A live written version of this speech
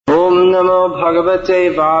Namo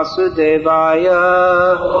Bhagavate Vasudevaya.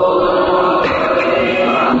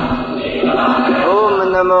 Om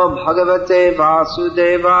Namo Bhagavate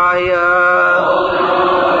Vasudevaya.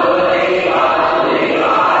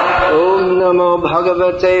 Om Namo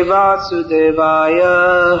Bhagavate Vasudevaya.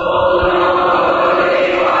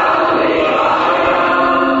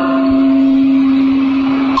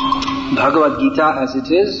 Bhagavad Gita as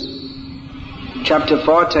it is, Chapter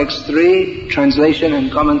 4, Text 3, translation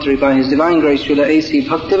and commentary by His Divine Grace Srila A.C.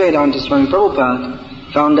 Bhaktivedanta Swami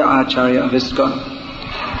Prabhupada, founder Acharya of ISKCON.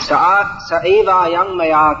 Sa eva yang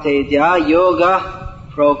maya tedya yoga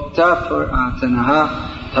prokta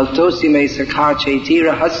puratanaha bhaktosi me sakha cheti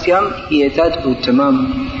rahasyam hietad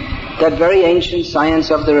uttamam. That very ancient science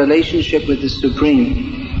of the relationship with the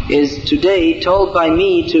Supreme is today told by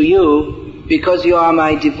me to you because you are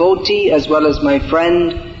my devotee as well as my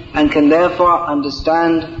friend, and can therefore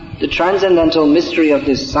understand the transcendental mystery of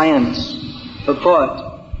this science. Purport.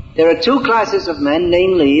 There are two classes of men,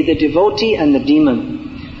 namely the devotee and the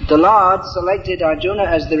demon. The Lord selected Arjuna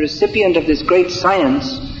as the recipient of this great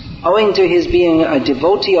science owing to his being a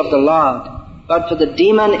devotee of the Lord, but for the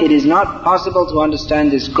demon it is not possible to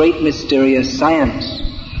understand this great mysterious science.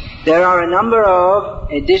 There are a number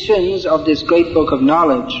of editions of this great book of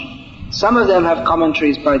knowledge. Some of them have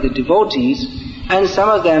commentaries by the devotees, and some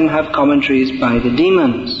of them have commentaries by the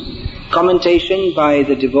demons. Commentation by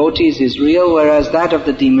the devotees is real, whereas that of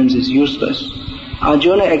the demons is useless.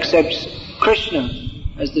 Arjuna accepts Krishna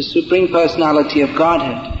as the Supreme Personality of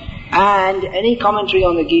Godhead, and any commentary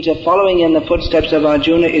on the Gita following in the footsteps of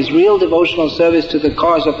Arjuna is real devotional service to the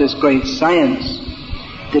cause of this great science.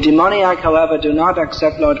 The demoniac, however, do not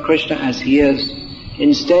accept Lord Krishna as he is.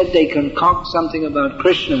 Instead, they concoct something about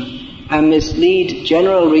Krishna and mislead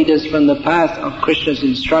general readers from the path of Krishna's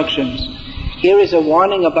instructions. Here is a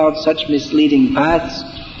warning about such misleading paths.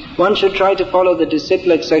 One should try to follow the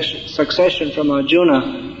disciplic succession from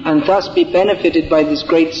Arjuna and thus be benefited by this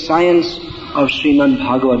great science of Srimad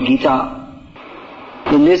Bhagavad Gita.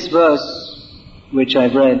 In this verse, which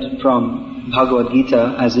I've read from Bhagavad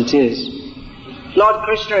Gita as it is, Lord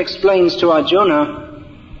Krishna explains to Arjuna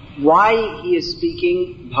why he is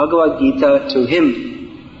speaking Bhagavad Gita to him.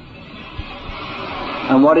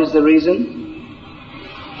 And what is the reason?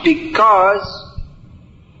 Because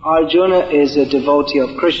Arjuna is a devotee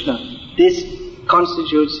of Krishna. This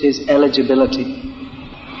constitutes his eligibility.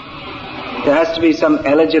 There has to be some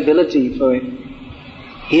eligibility for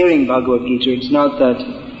hearing Bhagavad Gita. It's not that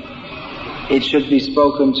it should be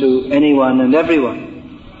spoken to anyone and everyone.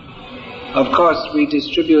 Of course, we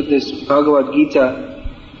distribute this Bhagavad Gita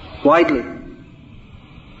widely.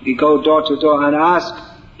 We go door to door and ask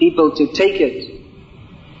people to take it.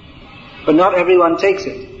 But not everyone takes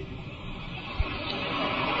it.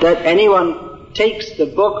 That anyone takes the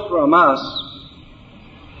book from us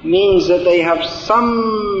means that they have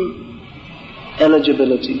some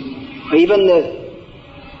eligibility. Or even the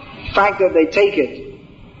fact that they take it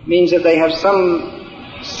means that they have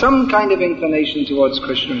some kind of inclination towards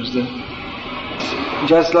Krishna.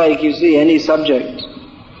 Just like you see any subject.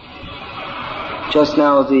 Just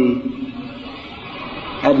now the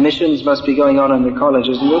admissions must be going on in the college,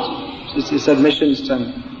 isn't it? It's admissions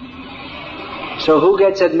time. So who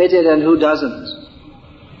gets admitted and who doesn't?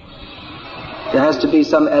 There has to be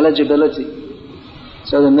some eligibility.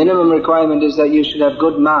 So the minimum requirement is that you should have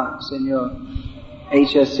good marks in your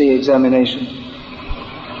HSC examination.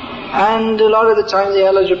 And a lot of the time the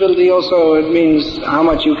eligibility also, it means how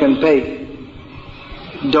much you can pay.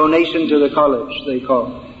 Donation to the college, they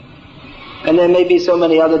call. And there may be so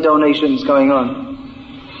many other donations going on.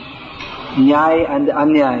 Nyay and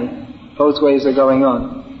Anyay. Both ways are going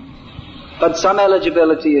on. But some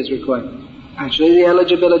eligibility is required. Actually, the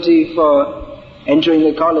eligibility for entering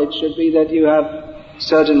the college should be that you have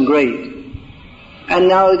certain grade. And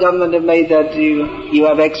now the government have made that you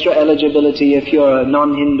have extra eligibility if you're a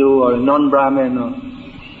non-Hindu or a non-Brahmin or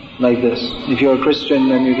like this. If you're a Christian,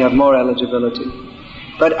 then you have more eligibility.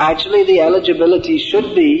 But actually the eligibility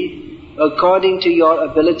should be according to your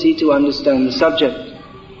ability to understand the subject.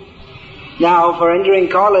 Now, for entering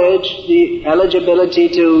college, the eligibility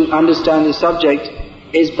to understand the subject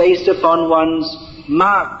is based upon one's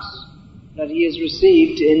marks that he has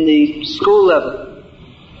received in the school level.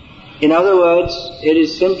 In other words, it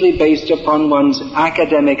is simply based upon one's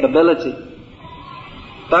academic ability.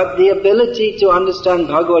 But the ability to understand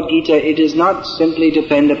Bhagavad Gita, it does not simply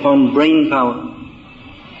depend upon brain power.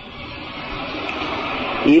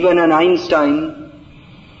 Even an Einstein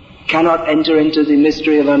cannot enter into the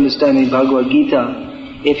mystery of understanding Bhagavad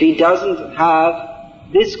Gita if he doesn't have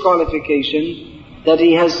this qualification that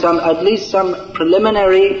he has at least some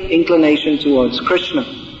preliminary inclination towards Krishna.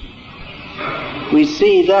 We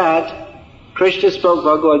see that Krishna spoke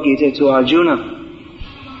Bhagavad Gita to Arjuna.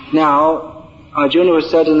 Now, Arjuna was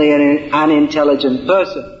certainly an intelligent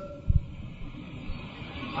person.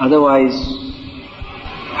 Otherwise,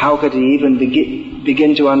 how could he even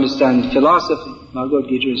begin to understand philosophy? Bhagavad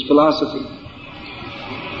Gita is philosophy.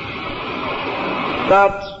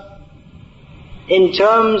 But in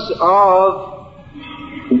terms of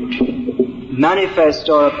manifest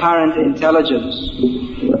or apparent intelligence,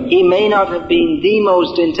 he may not have been the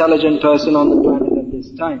most intelligent person on the planet at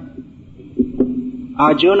this time.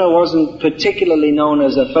 Arjuna wasn't particularly known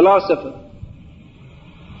as a philosopher.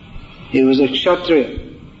 He was a Kshatriya.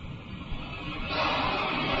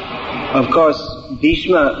 Of course,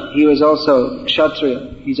 Bhishma, he was also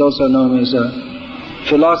Kshatriya. He's also known as a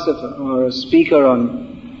philosopher or a speaker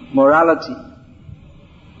on morality.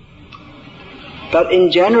 But in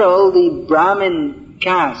general, the Brahmin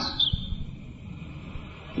caste,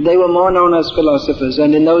 they were more known as philosophers,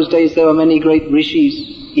 and in those days there were many great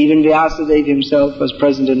rishis. Even Vyasadeva himself was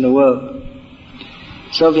present in the world.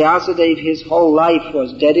 So Vyasadeva, his whole life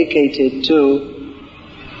was dedicated to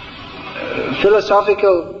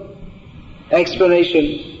philosophical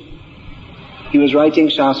explanation. He was writing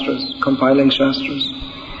shastras, compiling shastras.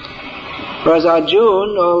 Whereas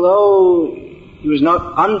Arjuna, although he was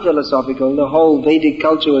not unphilosophical, the whole Vedic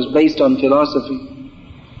culture was based on philosophy,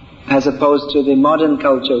 as opposed to the modern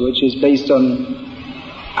culture, which is based on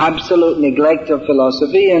absolute neglect of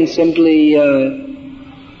philosophy and simply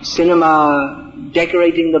cinema,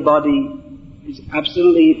 decorating the body. Is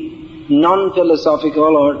absolutely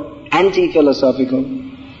non-philosophical or anti-philosophical.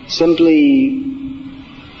 Simply,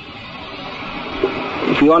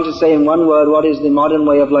 if you want to say in one word, what is the modern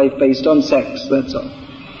way of life based on? Sex, that's all.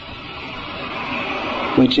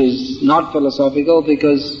 Which is not philosophical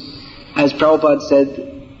because, as Prabhupada said,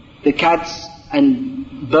 the cats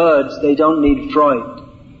and birds, they don't need Freud.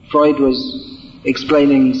 Freud was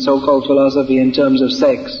explaining so-called philosophy in terms of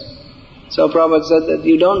sex. So Prabhupada said that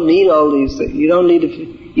you don't need all these things. You don't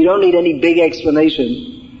need any big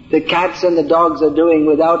explanation. The cats and the dogs are doing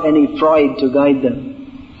without any Freud to guide them.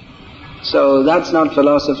 So that's not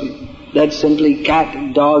philosophy. That's simply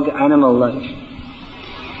cat, dog, animal life.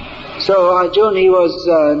 So Arjuna, he was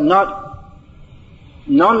not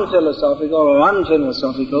non-philosophical or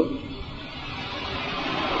unphilosophical,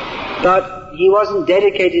 but he wasn't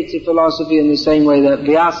dedicated to philosophy in the same way that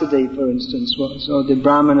Vyasadeva, for instance, was, or the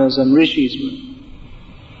Brahmanas and Rishis were.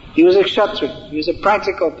 He was a Kshatriya. He was a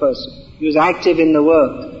practical person. He was active in the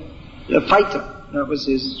world. A fighter. That was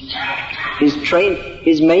his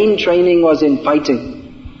main training was in fighting.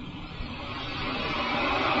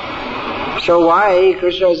 So why,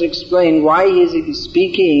 Krishna has explained, why is he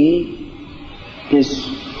speaking this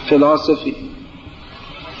philosophy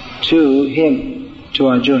to him, to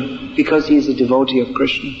Arjuna? Because he is a devotee of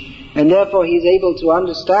Krishna. And therefore he is able to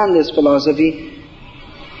understand this philosophy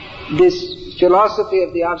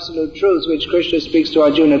of the Absolute Truth, which Krishna speaks to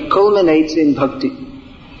Arjuna, culminates in bhakti.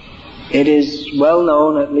 It is well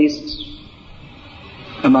known, at least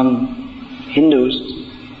among Hindus,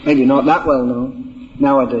 maybe not that well known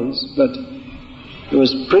nowadays, but it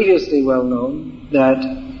was previously well known that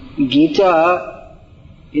in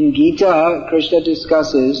Gita, Krishna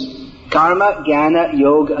discusses karma, jnana,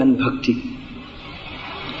 yoga and bhakti.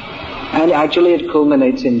 And actually it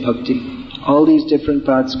culminates in bhakti. All these different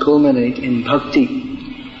parts culminate in bhakti,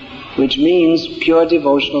 which means pure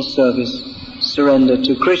devotional service, surrender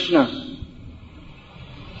to Krishna.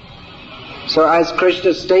 So as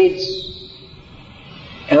Krishna states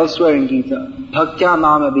elsewhere in Gita, bhaktya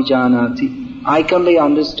mama vijanati, I can be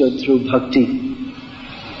understood through bhakti.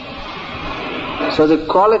 So the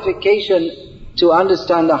qualification to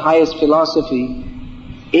understand the highest philosophy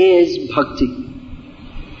is bhakti.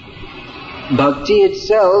 Bhakti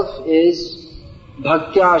itself is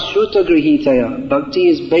bhaktya shruta grihitaya. Bhakti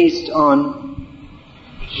is based on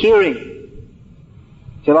hearing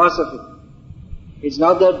philosophy. It's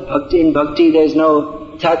not that in bhakti there is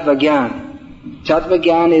no tattva gyan. Tattva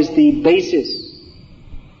gyan is the basis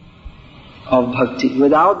of bhakti.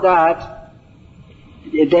 Without that,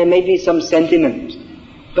 there may be some sentiment,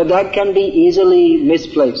 but that can be easily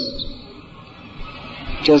misplaced.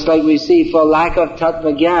 Just like we see, for lack of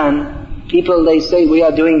tattva gyan, people, they say we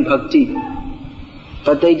are doing bhakti,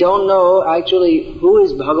 but they don't know actually who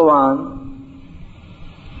is Bhagavan,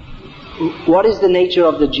 what is the nature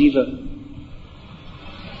of the jiva.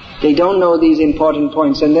 They don't know these important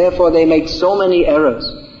points, and therefore they make so many errors.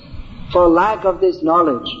 For lack of this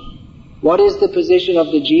knowledge, what is the position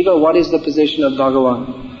of the jiva, what is the position of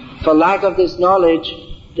Bhagavan? For lack of this knowledge,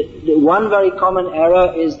 the one very common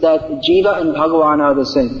error is that Jiva and Bhagavan are the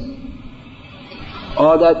same,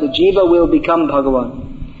 or that the Jiva will become Bhagavan.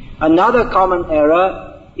 Another common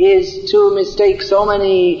error is to mistake so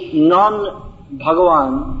many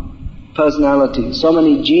non-Bhagavan personalities, so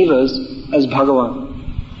many Jivas as Bhagavan,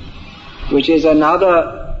 which is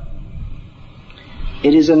another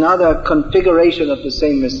configuration of the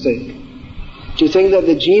same mistake. To think that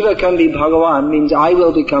the Jiva can be Bhagavan means I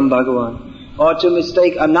will become Bhagavan. Or to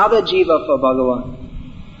mistake another Jiva for Bhagavan.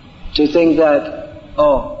 To think that,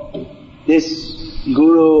 this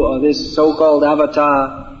Guru or this so-called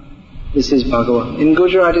avatar, this is Bhagavan. In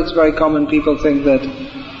Gujarat it's very common, people think that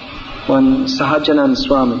one Sahajanand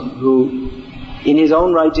Swami, who in his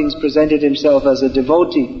own writings presented himself as a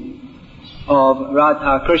devotee of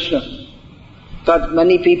Radha Krishna, but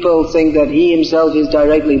many people think that he himself is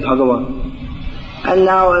directly Bhagavan. And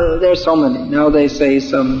now there are so many. Now they say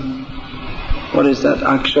what is that?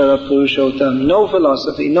 Akshara Purushottam. No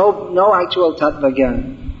philosophy, no actual tattva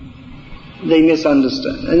gyan. They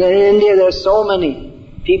misunderstand. And in India there are so many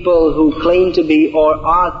people who claim to be or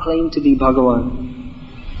are claimed to be Bhagavan.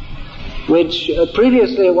 Which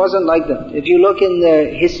previously it wasn't like that. If you look in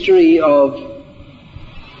the history of,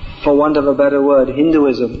 for want of a better word,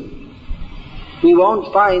 Hinduism, we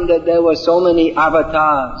won't find that there were so many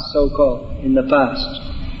avatars, so-called, in the past.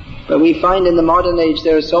 But we find in the modern age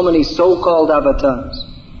there are so many so-called avatars.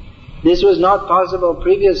 This was not possible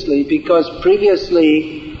previously, because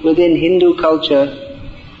previously within Hindu culture,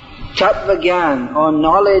 Tattva Gyan, or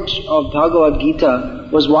knowledge of Bhagavad Gita,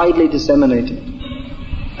 was widely disseminated.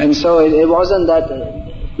 And so it wasn't that,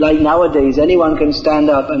 like nowadays, anyone can stand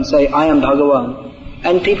up and say, I am Bhagavan,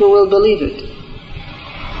 and people will believe it.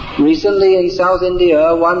 Recently in South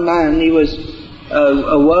India, one man, he was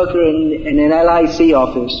a worker in an LIC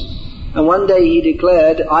office, and one day he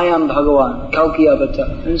declared, I am Bhagavan, Kalki Avatar.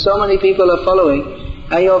 And so many people are following,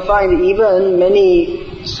 and you'll find even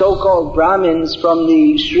many so-called Brahmins from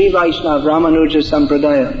the Sri Vaishnava Ramanuja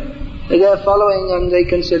Sampradaya, they're following and they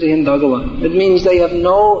consider him Bhagavan. It means they have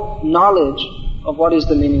no knowledge of what is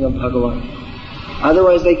the meaning of Bhagavan.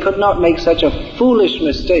 Otherwise they could not make such a foolish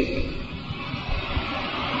mistake.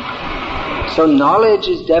 So knowledge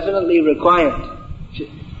is definitely required.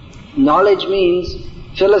 Knowledge means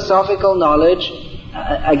philosophical knowledge.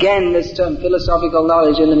 Again, this term philosophical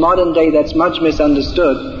knowledge, in the modern day that's much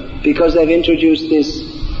misunderstood, because they've introduced this,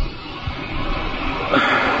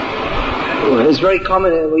 it's very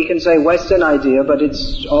common, we can say Western idea, but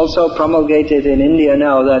it's also promulgated in India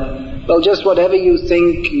now that, well, just whatever you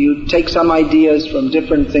think, you take some ideas from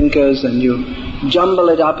different thinkers and you jumble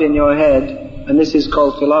it up in your head, and this is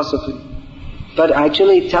called philosophy. But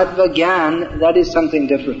actually, Tattva Gyan, that is something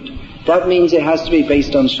different. That means it has to be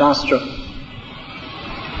based on Shastra.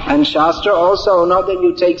 And Shastra also, not that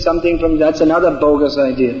you take something from, that's another bogus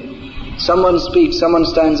idea. Someone speaks, someone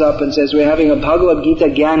stands up and says, we're having a Bhagavad Gita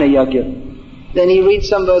Jnana Yagya. Then he reads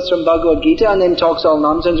some verse from Bhagavad Gita and then talks all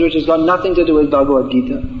nonsense which has got nothing to do with Bhagavad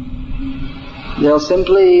Gita. They'll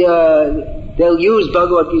simply, they'll use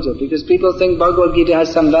Bhagavad Gita because people think Bhagavad Gita has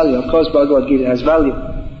some value. Of course Bhagavad Gita has value.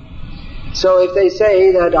 So if they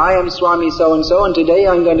say that I am Swami so-and-so and today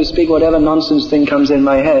I'm going to speak whatever nonsense thing comes in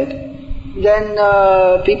my head,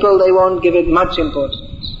 then people, they won't give it much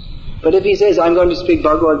importance. But if he says I'm going to speak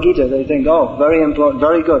Bhagavad Gita, they think, oh, very important,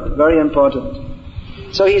 very good, very important.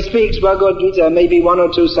 So he speaks Bhagavad Gita, maybe one or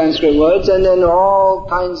two Sanskrit words, and then all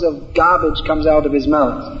kinds of garbage comes out of his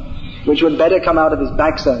mouth, which would better come out of his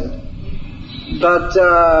backside. But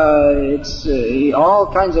it's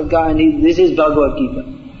all kinds of garbage, and this is Bhagavad Gita.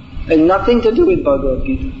 And nothing to do with Bhagavad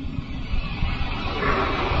Gita.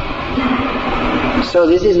 So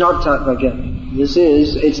this is not Tattva Gyan.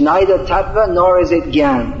 It's neither Tattva nor is it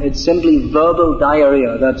Gyan. It's simply verbal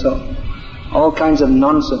diarrhea, that's all. All kinds of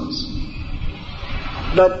nonsense.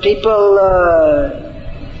 But people,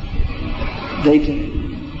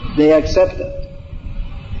 they accept that.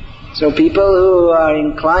 So people who are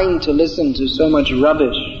inclined to listen to so much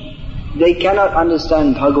rubbish, they cannot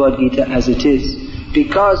understand Bhagavad Gita as it is.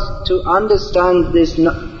 Because to understand this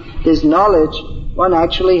knowledge, one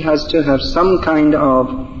actually has to have some kind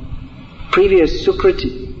of previous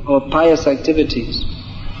sukriti or pious activities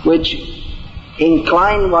which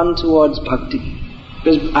incline one towards bhakti.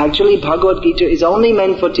 Because actually Bhagavad Gita is only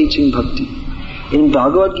meant for teaching bhakti. In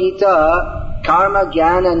Bhagavad Gita, karma,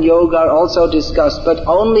 jnana and yoga are also discussed, but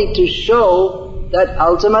only to show that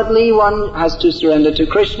ultimately one has to surrender to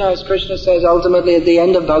Krishna. As Krishna says ultimately at the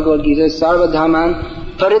end of Bhagavad Gita, Sarva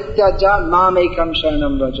Dhamman Parityaja Mamekam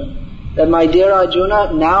Sharanam Vraja. That my dear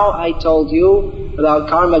Arjuna, now I told you, about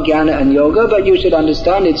karma, jnana and yoga, but you should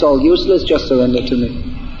understand it's all useless, just surrender to me.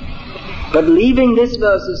 But leaving this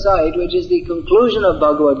verse aside, which is the conclusion of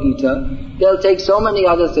Bhagavad Gita, they'll take so many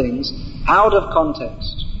other things out of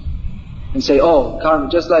context and say, oh, karma,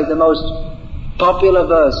 just like the most popular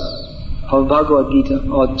verse of Bhagavad Gita,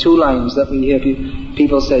 or 2 lines that we hear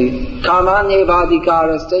people say,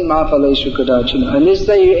 Karmanyevadhikaraste ma phaleshu kadachana. And this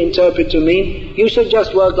they interpret to mean, you should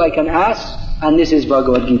just work like an ass, and this is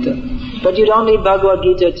Bhagavad Gita. But you don't need Bhagavad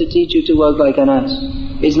Gita to teach you to work like an ass.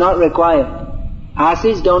 It's not required.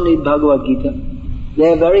 Asses don't need Bhagavad Gita.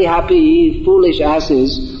 They're very happy, foolish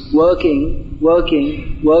asses, working,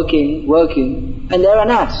 and they're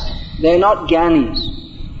an ass. They're not Gyanis.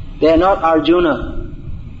 They're not Arjuna.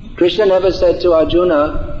 Krishna never said to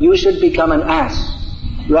Arjuna, you should become an ass.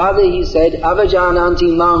 Rather he said,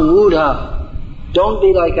 Avajananti mam mudha. Don't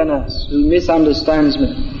be like an ass who misunderstands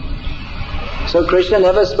me. So Krishna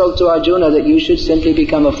never spoke to Arjuna that you should simply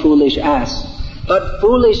become a foolish ass. But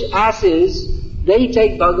foolish asses, they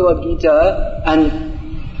take Bhagavad Gita and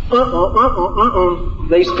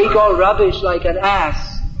they speak all rubbish like an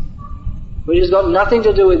ass, which has got nothing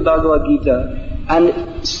to do with Bhagavad Gita.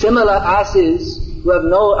 And similar asses who have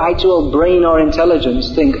no actual brain or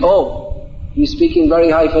intelligence think, oh, he's speaking very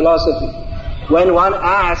high philosophy. When one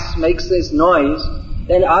ass makes this noise,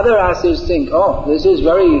 then other asses think, oh, this is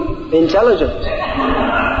very intelligent.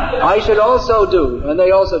 I should also do, and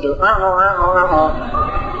they also do.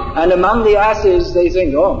 And among the asses, they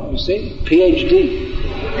think, oh, you see,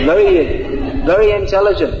 PhD, very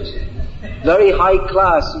intelligent, very high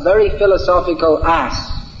class, very philosophical ass.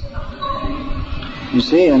 You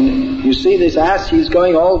see, and you see this ass, he's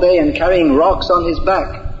going all day and carrying rocks on his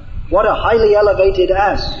back. What a highly elevated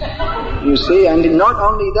ass. You see, and not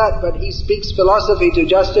only that, but he speaks philosophy to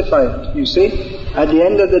justify it. You see, at the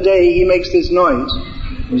end of the day, he makes this noise.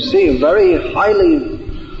 You see, a very highly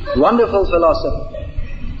wonderful philosophy.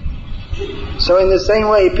 So in the same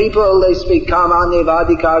way, people, they speak,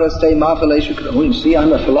 Kamanyevadhikaraste ma phaleshu kadachana. Oh, you see,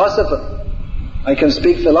 I'm a philosopher. I can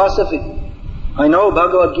speak philosophy. I know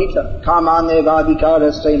Bhagavad Gita.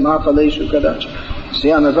 Kamanyevadhikaraste ma phaleshu kadachana. See,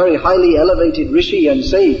 I'm a very highly elevated rishi and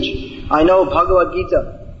sage. I know Bhagavad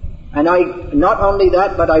Gita. And I, not only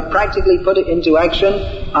that, but I practically put it into action.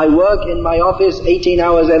 I work in my office 18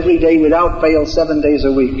 hours every day without fail, 7 days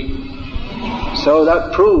a week. So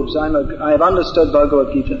that proves I have understood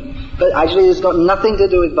Bhagavad Gita. But actually it's got nothing to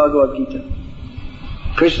do with Bhagavad Gita.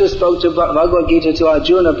 Krishna spoke to Bhagavad Gita to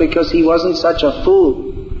Arjuna because he wasn't such a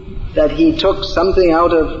fool that he took something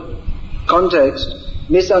out of context,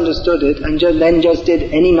 misunderstood it, and then just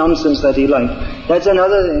did any nonsense that he liked. That's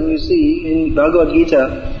another thing you see in Bhagavad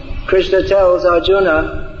Gita. Krishna tells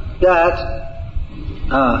Arjuna that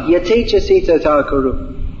Yatecha Sita Takuru.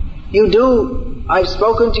 You do, I've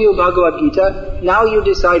spoken to you Bhagavad Gita, now you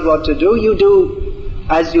decide what to do, you do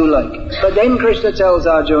as you like. But then Krishna tells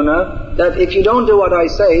Arjuna that if you don't do what I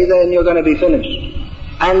say, then you're going to be finished.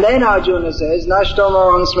 And then Arjuna says,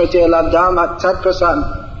 Nashtomo ansmrite labdam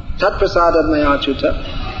tatprasadad mayachuta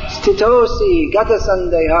stitosi gata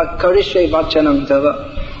sandeha karishe vachanam tava.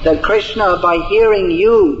 That Krishna, by hearing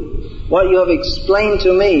you, what you have explained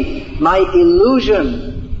to me, my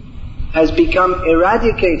illusion has become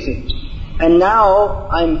eradicated. And now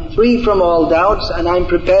I'm free from all doubts and I'm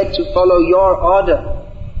prepared to follow your order.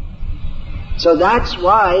 So that's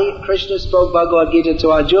why Krishna spoke Bhagavad Gita to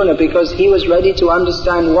Arjuna, because he was ready to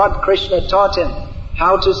understand what Krishna taught him,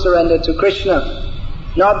 how to surrender to Krishna.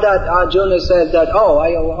 Not that Arjuna said that,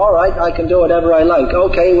 alright, I can do whatever I like.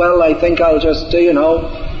 Okay, well, I think I'll just,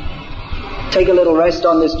 take a little rest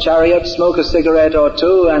on this chariot, smoke a cigarette or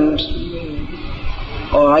two,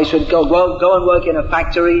 or I should go and work in a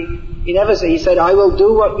factory. He never said, he said, I will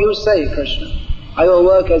do what you say, Krishna. I will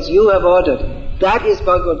work as you have ordered. That is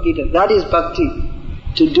Bhagavad Gita. That is bhakti.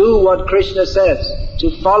 To do what Krishna says. To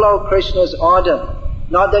follow Krishna's order.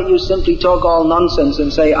 Not that you simply talk all nonsense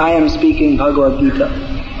and say, I am speaking Bhagavad Gita.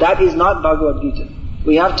 That is not Bhagavad Gita.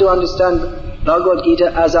 We have to understand Bhagavad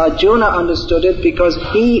Gita as Arjuna understood it, because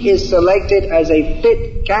he is selected as a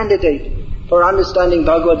fit candidate for understanding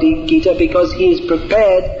Bhagavad Gita, because he is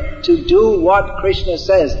prepared to do what Krishna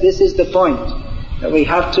says. This is the point. That we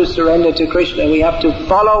have to surrender to Krishna. We have to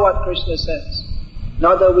follow what Krishna says.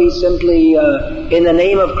 Not that we simply, in the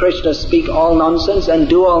name of Krishna, speak all nonsense and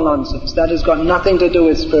do all nonsense. That has got nothing to do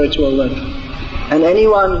with spiritual life. And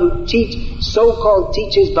anyone who so-called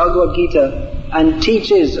teaches Bhagavad Gita and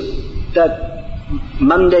teaches that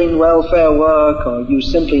mundane welfare work, or you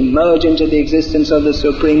simply merge into the existence of the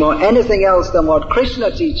Supreme, or anything else than what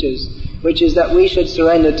Krishna teaches, which is that we should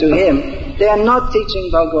surrender to Him, they are not teaching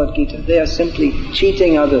Bhagavad Gita. They are simply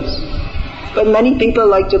cheating others. But many people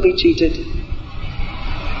like to be cheated.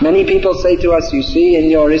 Many people say to us, you see, in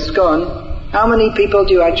your ISKCON, how many people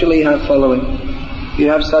do you actually have following? You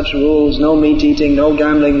have such rules, no meat eating, no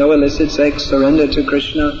gambling, no illicit sex, surrender to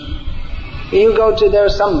Krishna. You go to, there are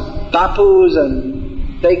some bapus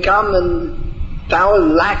and they come and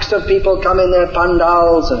lakhs of people come in their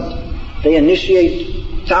pandals and they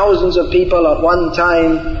initiate thousands of people at one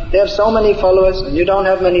time. They have so many followers and you don't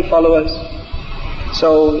have many followers.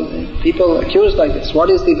 So people accuse like this. What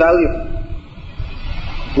is the value?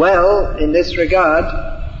 Well, in this regard,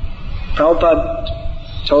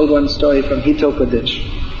 Prabhupada told one story from Hitopadich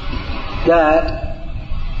that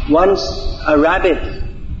once a rabbit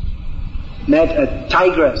met a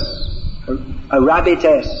tigress, a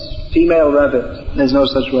rabbitess, female rabbit. There's no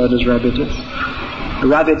such word as rabbitess. A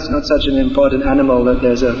rabbit's not such an important animal that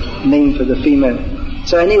there's a name for the female.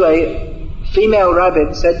 So anyway, female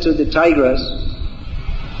rabbit said to the tigress,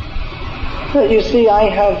 well, you see, I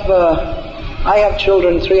have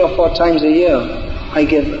children 3 or 4 times a year. I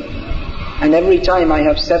give, and every time I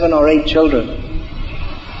have 7 or 8 children.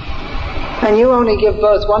 And you only give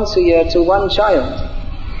birth once a year to one child.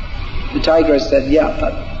 The tigress said, yeah,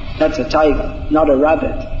 but that's a tiger, not a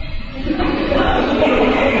rabbit.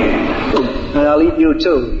 And I'll eat you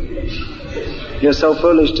too. You're so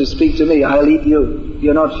foolish to speak to me, I'll eat you.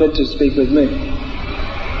 You're not fit to speak with me.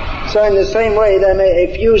 So in the same way, then,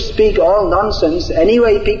 if you speak all nonsense,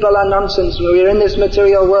 anyway people are nonsense. We're in this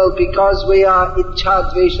material world because we are ichcha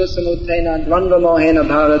dvesha samutena dvandva mohena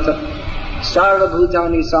bharata sarva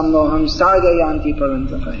bhutani sammoham sargayanti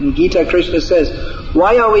parantapa. In Gita, Krishna says,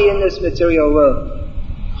 why are we in this material world?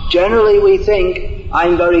 Generally we think,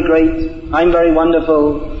 I'm very great, I'm very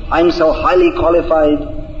wonderful, I'm so highly qualified,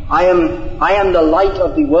 I am the light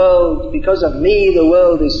of the world, because of me the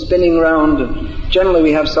world is spinning round. Generally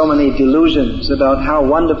we have so many delusions about how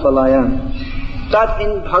wonderful I am. But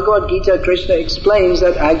in Bhagavad Gita, Krishna explains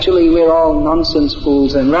that actually we're all nonsense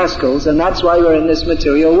fools and rascals, and that's why we're in this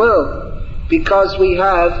material world. Because we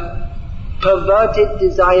have perverted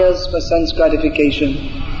desires for sense gratification,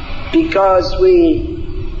 because we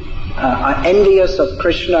are envious of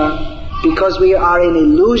Krishna, because we are in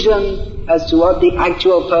illusion as to what the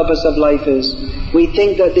actual purpose of life is. We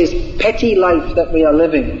think that this petty life that we are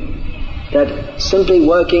living, that simply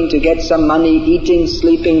working to get some money, eating,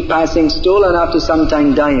 sleeping, passing stool, and after some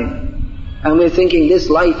time dying. And we're thinking this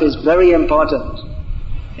life is very important.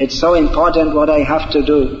 It's so important what I have to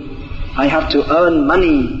do. I have to earn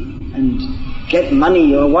money and get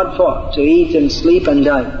money, or what for? To eat and sleep and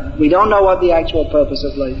die. We don't know what the actual purpose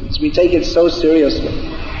of life is. We take it so seriously.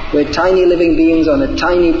 We're tiny living beings on a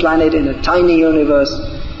tiny planet in a tiny universe,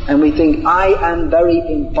 and we think, I am very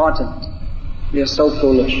important. We are so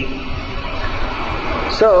foolish.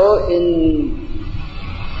 So in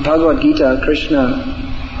Bhagavad Gita, Krishna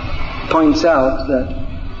points out that,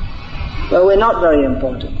 well, we're not very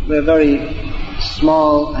important. We're very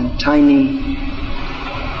small and tiny.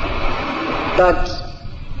 But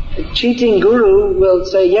a cheating guru will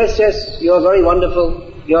say, yes, yes, you're very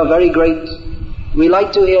wonderful, you're very great. We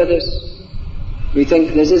like to hear this. We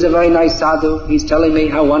think, this is a very nice sadhu, he's telling me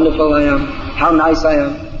how wonderful I am, how nice I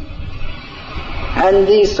am. And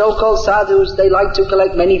these so-called sadhus, they like to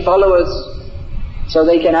collect many followers so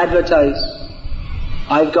they can advertise.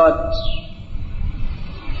 I've got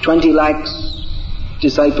 20 lakhs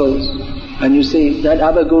disciples, and you see, that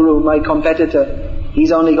other guru, my competitor,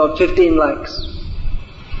 he's only got 15 lakhs.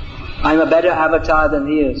 I'm a better avatar than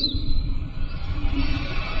he is.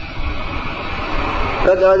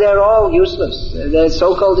 But they're all useless. They're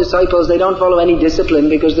so-called disciples, they don't follow any discipline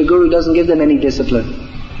because the guru doesn't give them any discipline.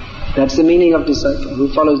 That's the meaning of disciple,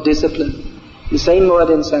 who follows discipline. The same word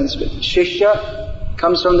in Sanskrit. Shishya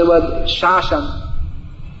comes from the word shasham.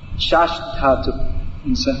 Shashtatu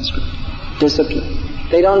in Sanskrit. Discipline.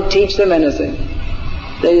 They don't teach them anything.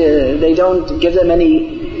 They don't give them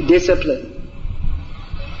any discipline.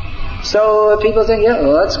 So people think, yeah,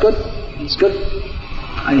 well, that's good. It's good.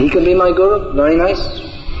 And he can be my guru. Very nice.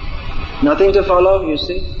 Nothing to follow, you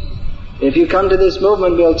see. If you come to this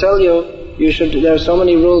movement, we'll tell you, there are so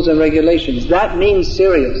many rules and regulations. That means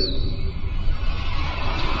serious.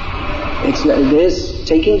 It's this,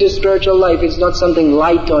 taking to spiritual life, it's not something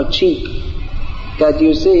light or cheap. That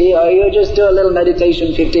you see, you just do a little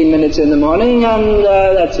meditation 15 minutes in the morning and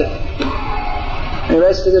that's it. The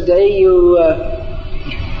rest of the day you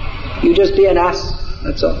just be an ass,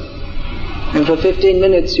 that's all. And for 15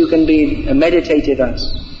 minutes you can be a meditative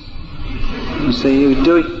ass.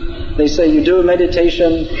 They say you do a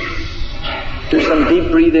meditation, do some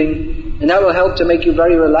deep breathing, and that will help to make you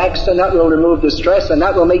very relaxed, and that will remove the stress, and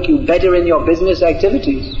that will make you better in your business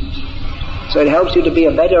activities. So it helps you to be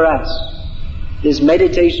a better ass. This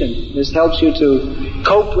meditation, this helps you to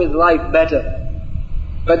cope with life better.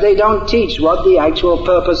 But they don't teach what the actual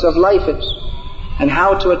purpose of life is and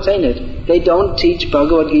how to attain it. They don't teach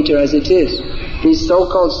Bhagavad Gita as it is. These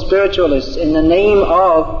so-called spiritualists, in the name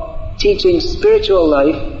of teaching spiritual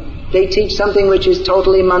life, they teach something which is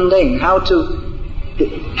totally mundane. How to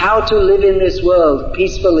live in this world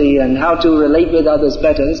peacefully and how to relate with others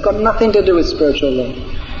better. It's got nothing to do with spiritual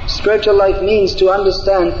life. Spiritual life means to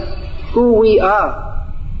understand who we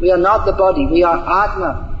are. We are not the body, we are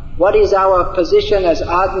Atma. What is our position as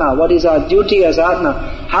Atma? What is our duty as Atma?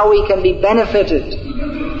 How we can be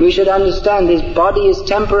benefited. We should understand this body is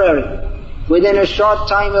temporary. Within a short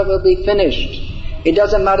time it will be finished. It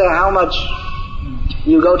doesn't matter how much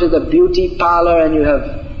you go to the beauty parlor and you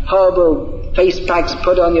have herbal face packs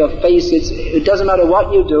put on your face. It doesn't matter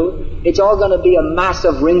what you do. It's all going to be a mass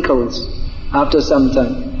of wrinkles after some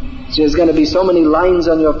time. So there's going to be so many lines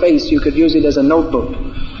on your face you could use it as a notebook.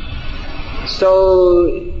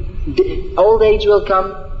 So old age will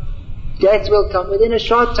come, death will come within a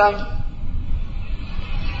short time.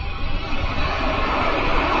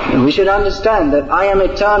 And we should understand that I am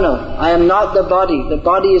eternal, I am not the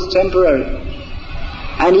body is temporary.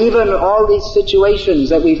 And even all these situations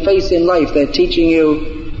that we face in life, they're teaching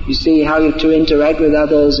you see, how you to interact with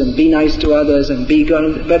others and be nice to others and be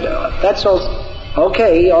good, but that's all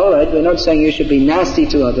okay, alright, we're not saying you should be nasty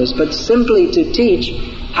to others, but simply to teach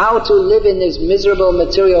how to live in this miserable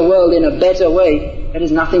material world in a better way, that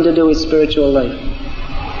has nothing to do with spiritual life.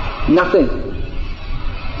 Nothing.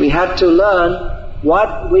 We have to learn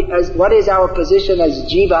what is our position as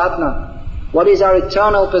Jivatma? What is our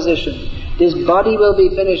eternal position? This body will be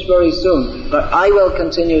finished very soon, but I will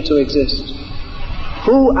continue to exist.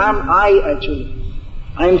 Who am I actually?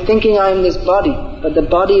 I am thinking I am this body, but the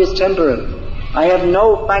body is temporary. I have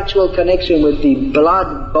no factual connection with the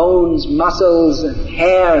blood, bones, muscles, and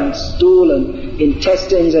hair, and stool, and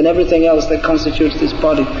intestines, and everything else that constitutes this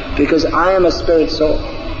body, because I am a spirit soul.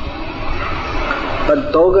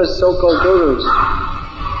 But bogus so-called gurus,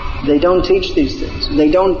 they don't teach these things. They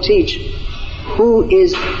don't teach who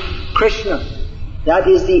is Krishna. That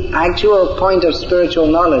is the actual point of spiritual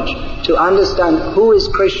knowledge, to understand who is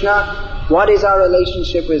Krishna, what is our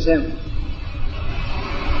relationship with Him.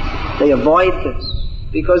 They avoid this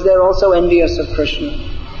because they're also envious of Krishna.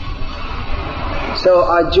 So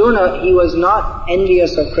Arjuna, he was not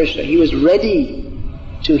envious of Krishna. He was ready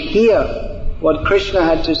to hear what Krishna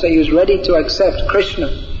had to say. He was ready to accept Krishna.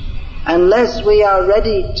 Unless we are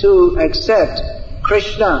ready to accept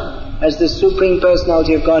Krishna as the Supreme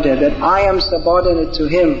Personality of Godhead, that I am subordinate to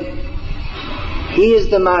Him. He is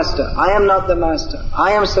the Master. I am not the Master.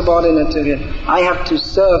 I am subordinate to Him. I have to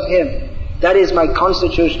serve Him. That is my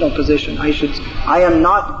constitutional position. I am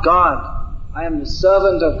not God. I am the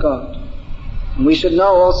servant of God. And we should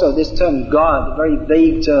know also this term God, a very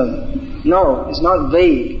vague term. No, it's not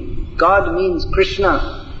vague. God means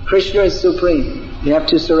Krishna. Krishna is supreme. We have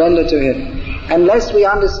to surrender to Him. Unless we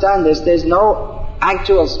understand this, there's no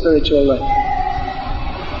actual spiritual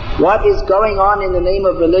life. What is going on in the name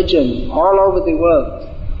of religion all over the world?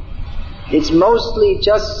 It's mostly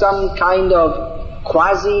just some kind of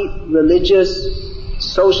quasi-religious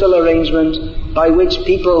social arrangement by which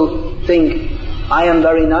people think, I am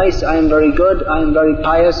very nice, I am very good, I am very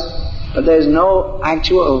pious, but there is no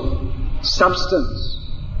actual substance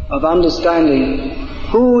of understanding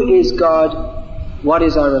who is God, what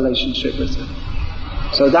is our relationship with Him.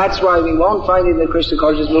 So that's why we won't find in the Krishna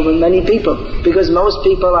consciousness movement many people, because most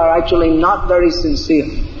people are actually not very sincere.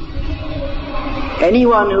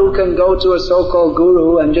 Anyone who can go to a so-called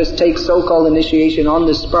guru and just take so-called initiation on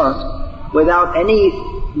the spot without any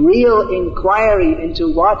real inquiry into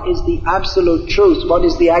what is the absolute truth, what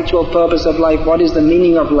is the actual purpose of life, what is the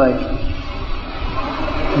meaning of life,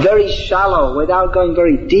 very shallow, without going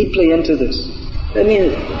very deeply into this. It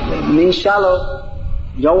means shallow.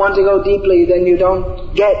 You don't want to go deeply, then you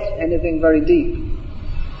don't get anything very deep.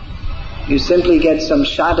 You simply get some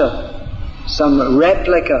shadow, some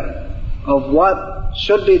replica of what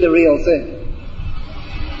should be the real thing.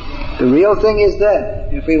 The real thing is there,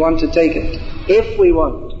 if we want to take it. If we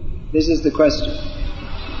want. This is the question.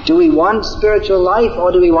 Do we want spiritual life,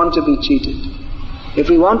 or do we want to be cheated? If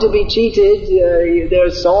we want to be cheated,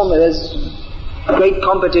 there's great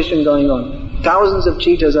competition going on. Thousands of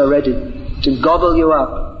cheaters are ready to gobble you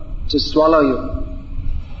up, to swallow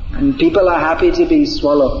you. And people are happy to be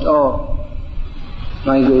swallowed. Oh,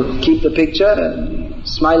 my guru, keep the picture, and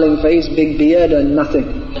smiling face, big beard and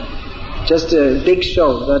nothing. Just a big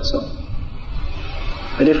show, that's all.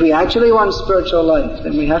 But if we actually want spiritual life,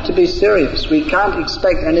 then we have to be serious. We can't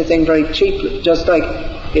expect anything very cheaply. Just like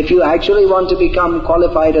if you actually want to become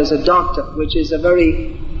qualified as a doctor, which is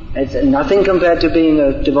it's nothing compared to being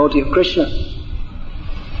a devotee of Krishna.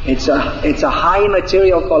 It's a high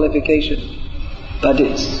material qualification, but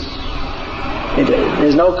there's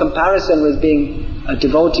no comparison with being a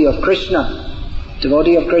devotee of Krishna.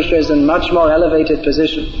 Devotee of Krishna is in much more elevated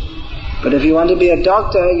position. But if you want to be a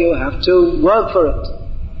doctor, you have to work for it.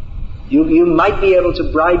 You might be able to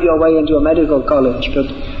bribe your way into a medical college,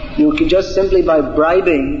 but you can just simply by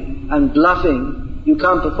bribing and bluffing, you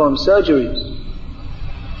can't perform surgeries.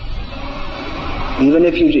 Even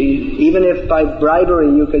if by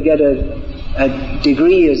bribery you could get a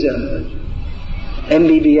degree as a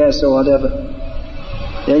MBBS or whatever,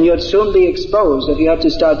 then you'd soon be exposed if you have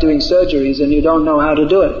to start doing surgeries and you don't know how to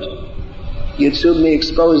do it. You'd soon be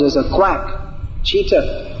exposed as a quack,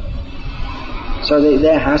 cheater. So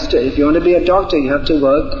there has to, if you want to be a doctor, you have to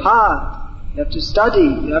work hard. You have to study.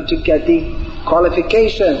 You have to get the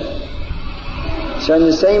qualification. So in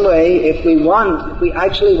the same way, if we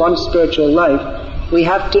actually want spiritual life, we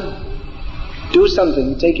have to do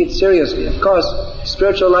something, take it seriously. Of course,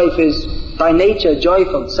 spiritual life is by nature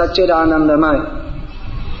joyful, Satchit Anandamaya.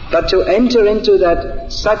 But to enter into that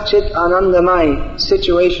Satchit Anandamaya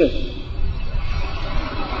situation,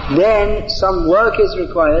 then some work is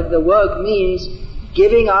required. The work means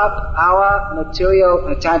giving up our material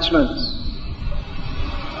attachments.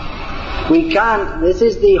 We can't, this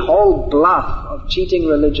is the whole bluff of cheating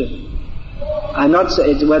religion. I'm not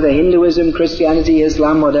saying whether Hinduism, Christianity,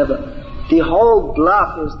 Islam, whatever. The whole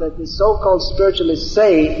bluff is that the so-called spiritualists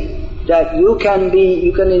say that you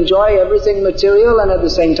can enjoy everything material and at the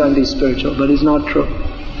same time be spiritual, but it's not true.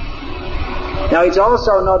 Now it's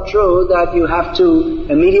also not true that you have to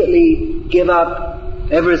immediately give up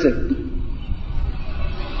everything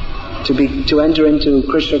to enter into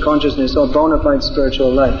Krishna consciousness or bona fide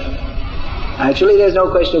spiritual life. Actually, there's no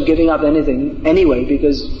question of giving up anything anyway,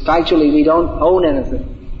 because factually we don't own anything.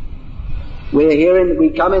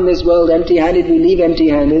 We come in this world empty-handed, we leave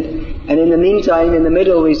empty-handed, and in the meantime, in the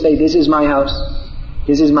middle we say, this is my house,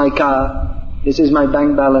 this is my car, this is my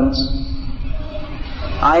bank balance,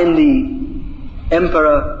 I am the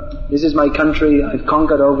emperor, this is my country, I've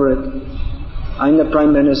conquered over it, I'm the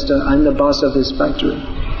prime minister, I'm the boss of this factory.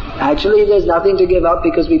 Actually, there's nothing to give up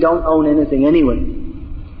because we don't own anything anyway.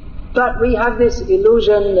 But we have this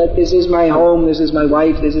illusion that this is my home, this is my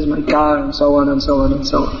wife, this is my car, and so on and so on and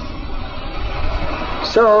so on.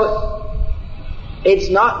 So, it's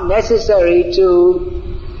not necessary to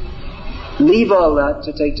leave all that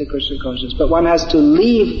to take to Krishna consciousness, but one has to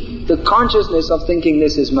leave the consciousness of thinking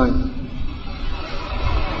this is mine.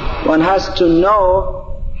 One has to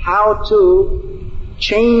know how to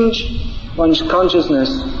change one's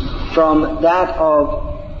consciousness from that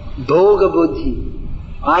of bhoga buddhi,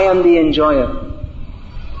 I am the enjoyer,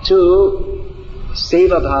 to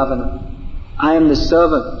seva bhavana, I am the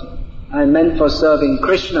servant, I am meant for serving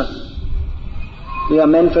Krishna. We are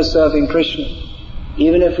meant for serving Krishna.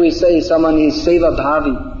 Even if we say someone is seva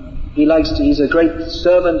bhavi, he's a great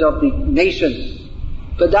servant of the nation,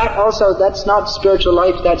 but that's not spiritual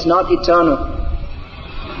life, that's not eternal.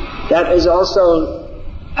 That is also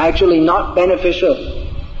actually not beneficial.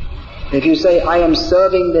 If you say, I am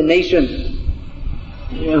serving the nation,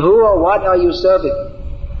 who or what are you serving?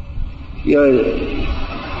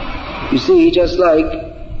 You see, just like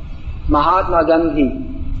Mahatma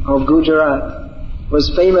Gandhi of Gujarat was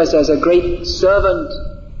famous as a great servant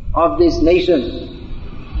of this nation.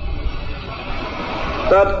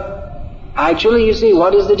 But actually, you see,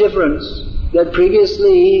 what is the difference? That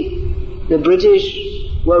previously the British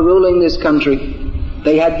were ruling this country.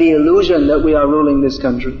 They had the illusion that we are ruling this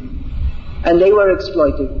country. And they were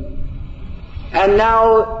exploited. And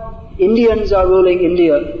now Indians are ruling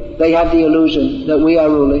India. They have the illusion that we are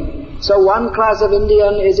ruling. So one class of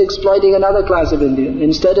Indian is exploiting another class of Indian.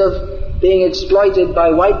 Instead of being exploited by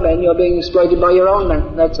white men, you're being exploited by your own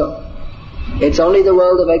men. That's all. It's only the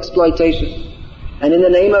world of exploitation. And in the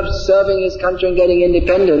name of serving his country and getting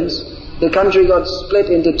independence, the country got split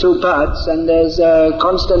into two parts, and there's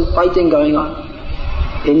constant fighting going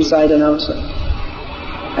on, inside and outside.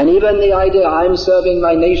 And even the idea, I'm serving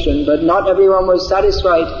my nation, but not everyone was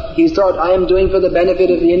satisfied. He thought, I am doing for the benefit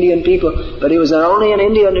of the Indian people. But it was only an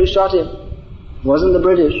Indian who shot him. It wasn't the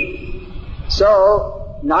British.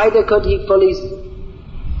 So, neither could he fully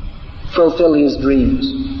fulfill his dreams.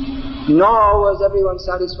 Nor was everyone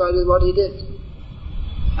satisfied with what he did.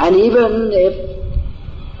 And even if,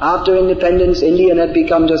 after independence, India had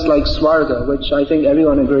become just like Swarga, which I think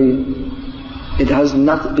everyone agreed, it has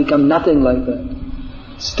become nothing like that.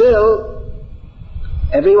 Still,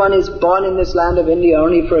 everyone is born in this land of India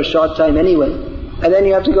only for a short time anyway, and then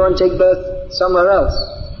you have to go and take birth somewhere else.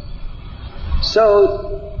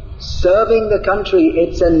 So, serving the country,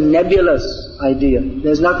 it's a nebulous idea.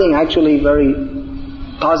 There's nothing actually very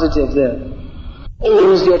positive there. It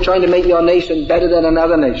means you're trying to make your nation better than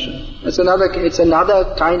another nation. It's another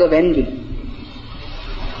kind of envy.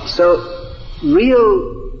 So,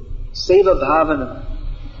 real seva bhavana,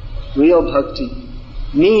 real bhakti,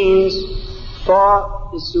 means for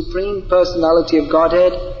the Supreme Personality of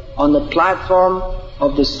Godhead on the platform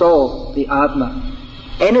of the soul, the Atma.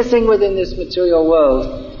 Anything within this material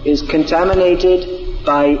world is contaminated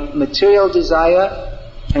by material desire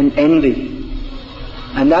and envy.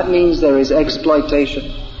 And that means there is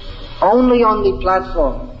exploitation. Only on the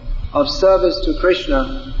platform of service to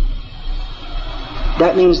Krishna,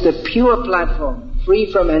 that means the pure platform,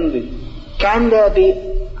 free from envy, can there be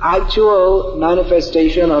actual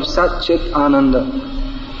manifestation of Sat Chit Ananda.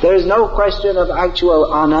 There is no question of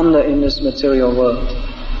actual Ananda in this material world.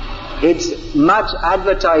 It's much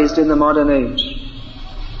advertised in the modern age.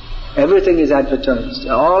 Everything is advertised.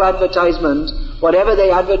 All advertisement, whatever they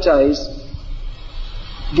advertise,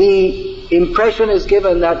 the impression is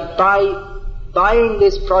given that by buying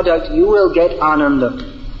this product you will get Ananda.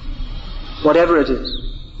 Whatever it is.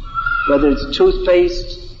 Whether it's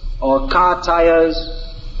toothpaste or car tires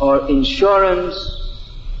or insurance,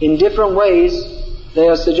 in different ways they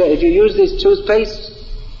are suggesting, if you use this toothpaste,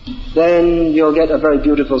 then you'll get a very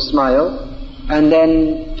beautiful smile, and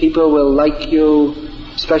then people will like you,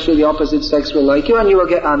 especially the opposite sex will like you, and you will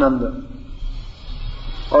get Ananda.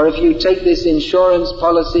 Or if you take this insurance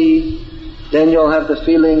policy, then you'll have the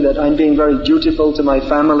feeling that I'm being very dutiful to my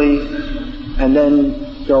family, and then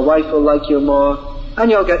your wife will like you more, and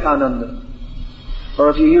you'll get Ananda. Or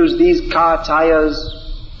if you use these car tires,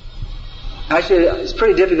 actually it's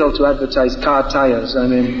pretty difficult to advertise car tires,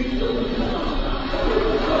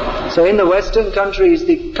 so in the Western countries,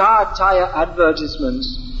 the car tire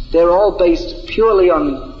advertisements, they're all based purely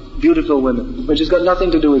on beautiful women, which has got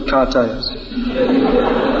nothing to do with car tires.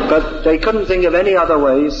 But they couldn't think of any other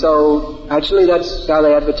way, so actually that's how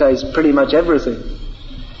they advertise pretty much everything.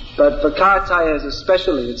 But for car tires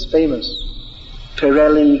especially, it's famous.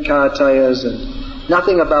 Pirelli car tires, and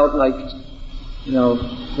nothing about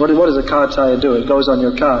what does a car tire do? It goes on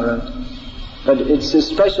your car, right? But it's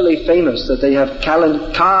especially famous that they have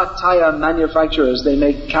car tire manufacturers, they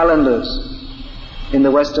make calendars in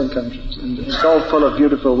the Western countries, and it's all full of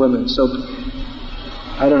beautiful women. So,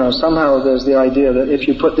 I don't know, somehow there's the idea that if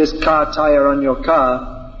you put this car tire on your car,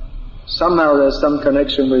 somehow there's some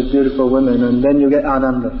connection with beautiful women, and then you get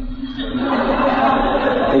Ananda.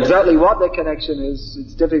 Exactly what the connection is,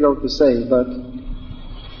 it's difficult to say, but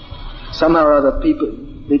somehow or other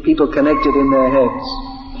the people connect it in their heads.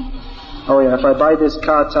 Oh yeah, if I buy this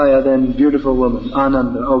car tire, then beautiful woman,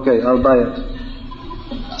 Ananda, okay, I'll buy it.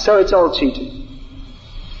 So it's all cheating.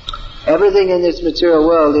 Everything in this material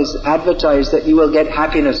world is advertised that you will get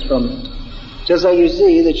happiness from it. Just like you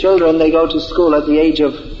see, the children, they go to school at the age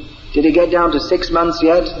of, did it get down to 6 months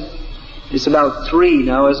yet? It's about 3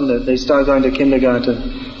 now, isn't it? They start going to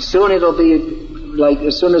kindergarten. Soon it'll be like,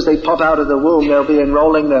 as soon as they pop out of the womb, they'll be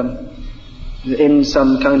enrolling them in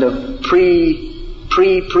some kind of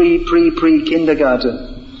pre-kindergarten.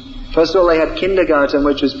 First of all, they had kindergarten,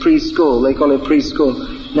 which was preschool. They call it preschool.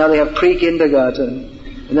 Now they have pre-kindergarten.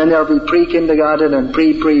 And then there'll be pre-kindergarten and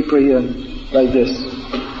pre, and like this.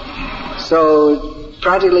 So,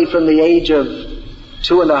 practically from the age of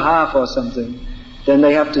 2.5 or something, then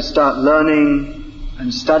they have to start learning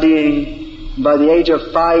and studying. By the age of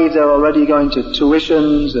 5, they're already going to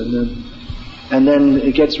tuitions, and then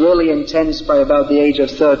it gets really intense by about the age of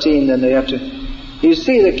 13, then they have to... You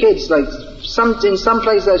see the kids, like, in some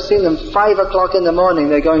places I've seen them 5 o'clock in the morning,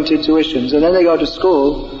 they're going to tuitions, and then they go to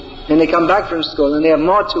school, and they come back from school, and they have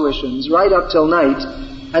more tuitions, right up till night,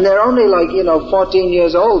 and they're only 14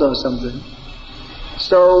 years old or something.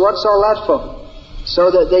 So what's all that for? So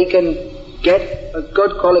that they can get a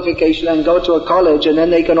good qualification and go to a college, and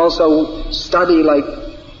then they can also study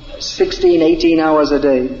 16, 18 hours a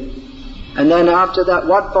day. And then after that,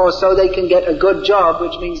 what for? So they can get a good job,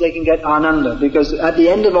 which means they can get Ananda. Because at the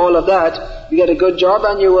end of all of that, you get a good job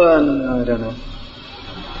and you earn,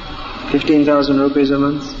 15,000 rupees a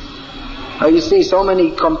month. You see so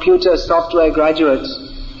many computer software graduates,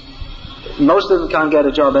 most of them can't get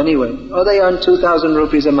a job anyway. Or they earn 2,000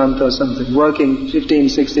 rupees a month or something, working 15,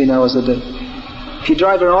 16 hours a day. If you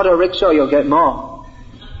drive an auto rickshaw, you'll get more.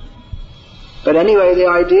 But anyway, the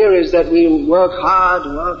idea is that we work hard.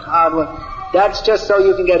 That's just so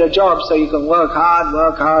you can get a job, so you can work hard,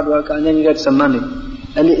 and then you get some money.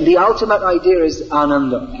 And the ultimate idea is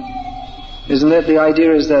ananda. Isn't it? The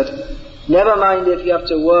idea is that never mind if you have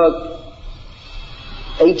to work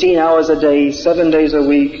 18 hours a day, 7 days a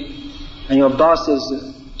week, and your boss is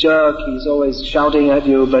a jerk, he's always shouting at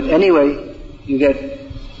you, but anyway, you get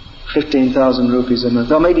 15,000 rupees a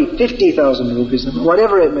month, or maybe 50,000 rupees a month,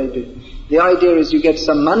 whatever it may be. The idea is you get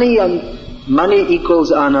some money, and money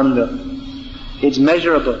equals ananda. It's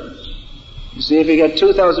measurable. You see, if you get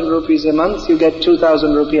 2,000 rupees a month, you get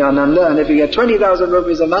 2,000 rupee ananda, and if you get 20,000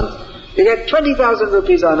 rupees a month, you get 20,000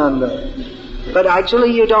 rupees ananda. But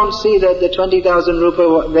actually you don't see that the 20,000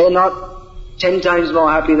 rupee, they're not 10 times more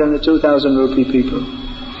happy than the 2,000 rupee people.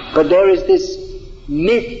 But there is this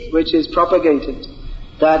myth which is propagated,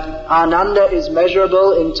 that ananda is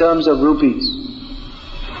measurable in terms of rupees.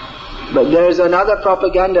 But there's another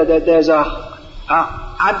propaganda that there's a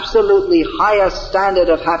absolutely higher standard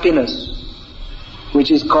of happiness,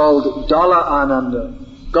 which is called dollar ananda.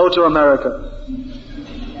 Go to America.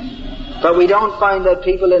 But we don't find that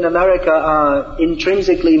people in America are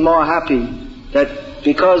intrinsically more happy, that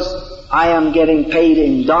because I am getting paid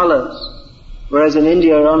in dollars, whereas in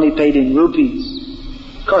India are only paid in rupees.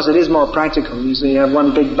 Of course it is more practical. You see, you have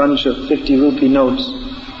one big bunch of 50 rupee notes,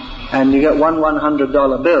 and you get one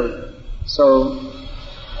 $100 bill. So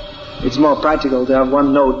it's more practical to have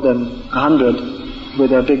one note than 100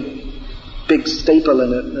 with a big staple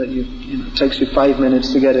in it that it takes you 5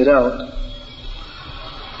 minutes to get it out.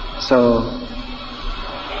 So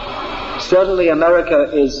certainly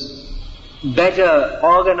America is better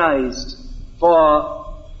organized for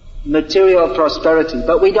material prosperity,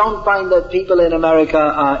 but we don't find that people in America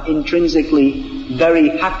are intrinsically very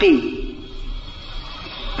happy.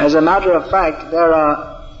 As a matter of fact, there are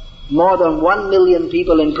more than 1 million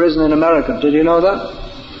people in prison in America. Did you know that?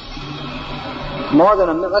 More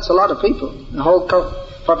than that's a lot of people. The whole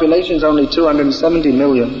population is only 270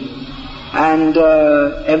 million. And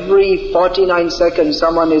every 49 seconds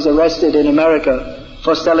someone is arrested in America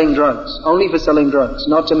for selling drugs. Only for selling drugs.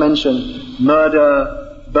 Not to mention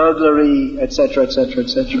murder, burglary, etc., etc.,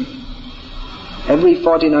 etc. Every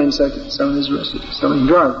 49 seconds someone is arrested for selling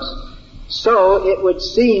drugs. So it would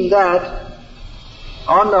seem that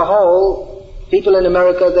on the whole, people in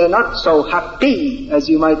America, they're not so happy as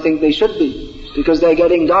you might think they should be, because they're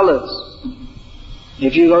getting dollars.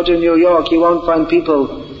 If you go to New York, you won't find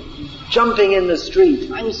people jumping in the street,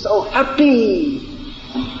 I'm so happy.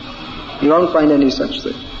 You won't find any such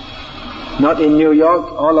thing. Not in New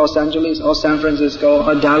York, or Los Angeles, or San Francisco,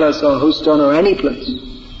 or Dallas, or Houston, or any place.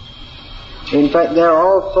 In fact, they're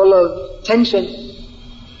all full of tension.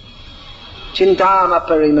 Chintama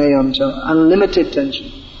parimeyam cha, unlimited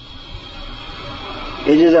tension.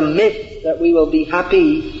 It is a myth that we will be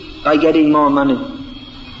happy by getting more money.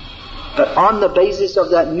 But on the basis of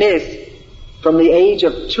that myth, from the age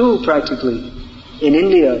of 2 practically, in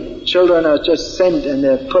India, children are just sent and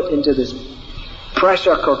they're put into this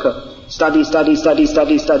pressure cooker. Study, study, study,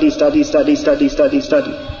 study, study, study, study, study, study,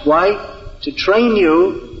 study. Why? To train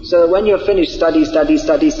you so that when you're finished, study, study,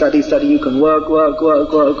 study, study, study, you can work, work,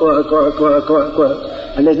 work, work, work, work, work, work, work.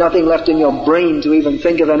 And there's nothing left in your brain to even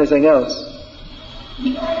think of anything else.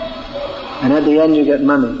 And at the end you get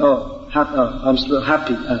money. I'm still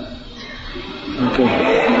happy. Okay.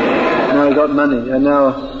 Now I got money, and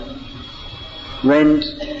now rent,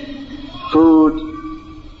 food,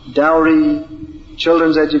 dowry,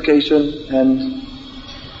 children's education, and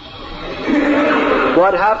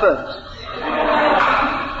what happened?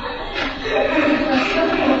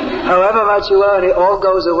 However much you earn, it all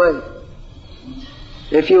goes away.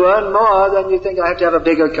 If you earn more, then you think, I have to have a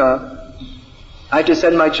bigger car. I have to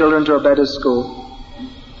send my children to a better school.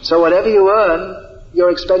 So whatever you earn, your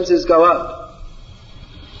expenses go up.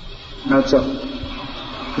 That's all.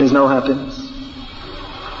 There's no happiness.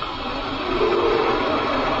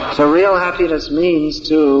 So real happiness means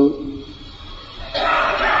to,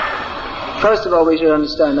 first of all, we should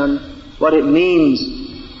understand what it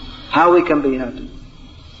means, how we can be happy.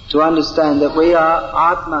 To understand that we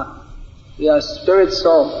are Atma, we are spirit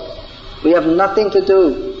soul. We have nothing to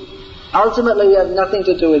do. Ultimately, we have nothing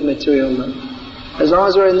to do with material life. As long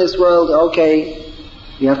as we're in this world, okay,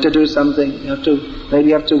 you have to do something, maybe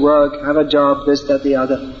you have to work, have a job, this, that, the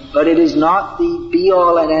other. But it is not the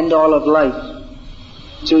be-all and end-all of life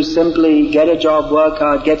to simply get a job, work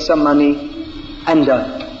hard, get some money, and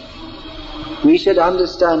die. We should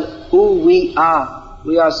understand who we are.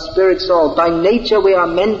 We are spirit soul. By nature we are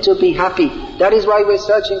meant to be happy. That is why we're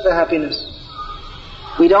searching for happiness.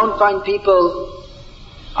 We don't find people,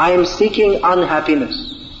 I am seeking unhappiness.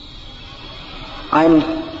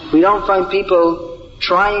 We don't find people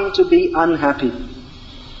trying to be unhappy.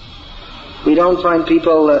 We don't find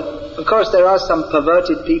people, of course there are some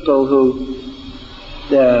perverted people who,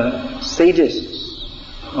 they're sadists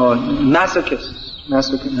or masochists. That's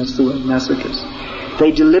the word, masochists.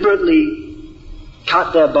 They deliberately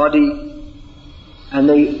cut their body, and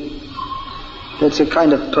that's a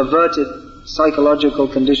kind of perverted psychological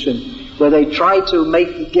condition where they try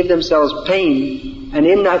to give themselves pain, and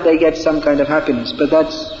in that they get some kind of happiness. But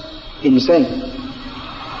that's insane.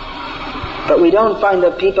 But we don't find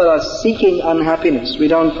that people are seeking unhappiness. We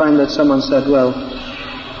don't find that someone said, well,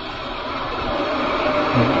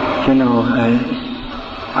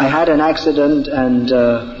 I had an accident and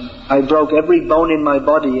I broke every bone in my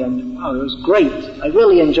body, and it was great. I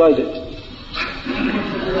really enjoyed it.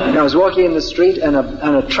 And I was walking in the street and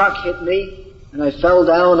a truck hit me, and I fell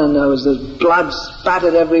down, and there was blood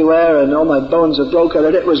spattered everywhere, and all my bones were broken,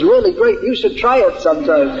 and it was really great. You should try it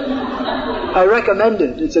sometime. I recommend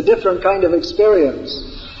it. It's a different kind of experience.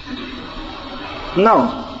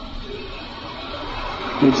 No.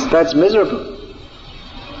 That's miserable.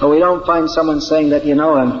 Or we don't find someone saying that,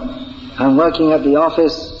 I'm working at the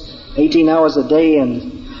office 18 hours a day,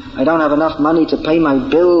 and I don't have enough money to pay my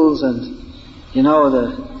bills, and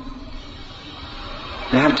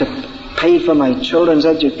I have to pay for my children's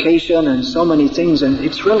education and so many things, and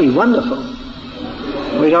it's really wonderful.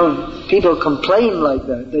 People complain like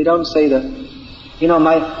that. They don't say that,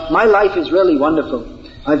 my life is really wonderful.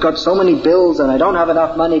 I've got so many bills and I don't have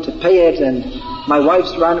enough money to pay it, and my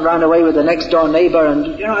wife's ran away with the next door neighbor,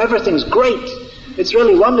 and everything's great. It's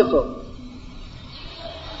really wonderful.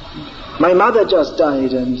 My mother just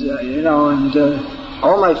died, and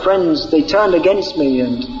all my friends, they turned against me,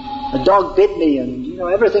 and a dog bit me, and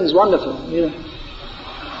everything's wonderful.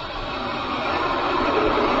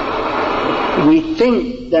 We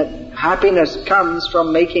think that happiness comes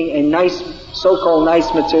from making a nice, so-called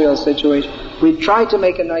nice material situation. We try to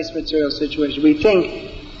make a nice material situation. We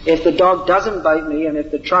think, if the dog doesn't bite me, and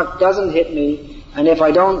if the truck doesn't hit me, and if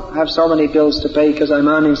I don't have so many bills to pay because I'm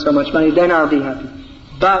earning so much money, then I'll be happy.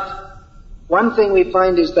 But one thing we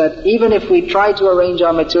find is that even if we try to arrange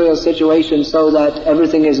our material situation so that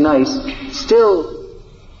everything is nice, still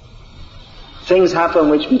things happen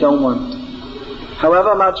which we don't want.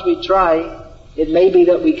 However much we try, it may be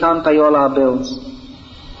that we can't pay all our bills.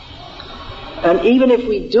 And even if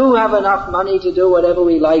we do have enough money to do whatever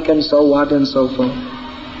we like, and so what and so forth,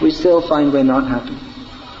 we still find we're not happy.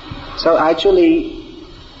 So actually,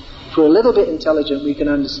 if we're a little bit intelligent, we can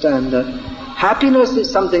understand that happiness is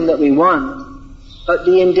something that we want, but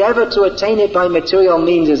the endeavor to attain it by material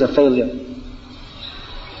means is a failure.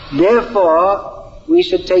 Therefore, we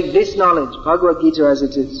should take this knowledge, Bhagavad Gita as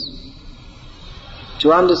it is,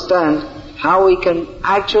 to understand how we can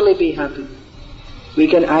actually be happy. We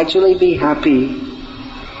can actually be happy.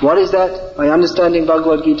 What is that? By understanding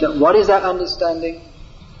Bhagavad Gita. What is that understanding?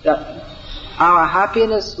 That our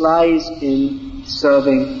happiness lies in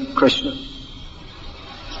serving Krishna.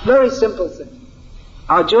 Very simple thing.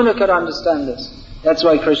 Arjuna could understand this. That's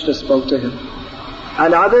why Krishna spoke to him.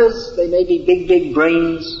 And others, they may be big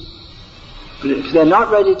brains, but if they're not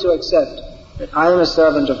ready to accept that I am a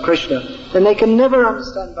servant of Krishna, then they can never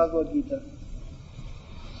understand Bhagavad Gita.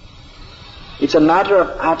 It's a matter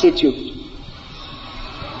of attitude.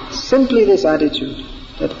 Simply this attitude,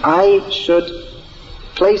 that I should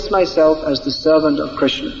place myself as the servant of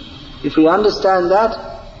Krishna. If we understand that,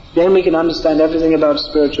 then we can understand everything about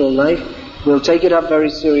spiritual life. We'll take it up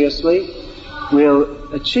very seriously.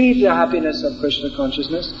 We'll achieve the happiness of Krishna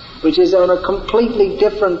consciousness, which is on a completely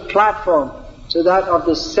different platform to that of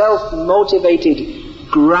the self-motivated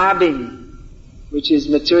grabbing, which is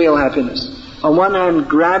material happiness. On one hand,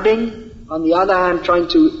 grabbing, on the other hand, trying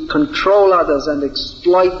to control others and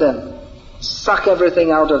exploit them, suck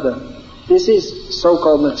everything out of them. This is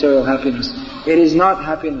so-called material happiness. It is not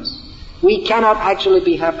happiness. We cannot actually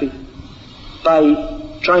be happy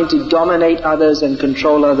by trying to dominate others and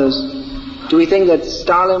control others. Do we think that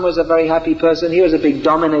Stalin was a very happy person? He was a big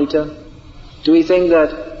dominator. Do we think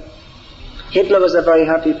that Hitler was a very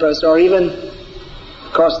happy person? Or even,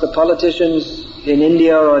 of course, the politicians in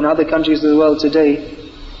India or in other countries of the world today,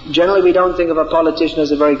 generally we don't think of a politician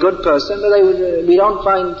as a very good person, but we don't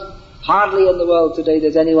find hardly in the world today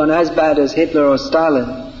there's anyone as bad as Hitler or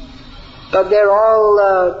Stalin. But they're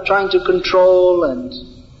all trying to control and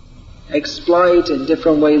exploit in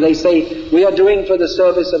different ways. They say, we are doing for the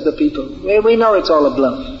service of the people. We know it's all a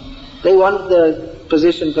bluff. They want the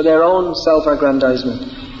position for their own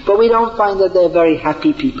self-aggrandizement. But we don't find that they're very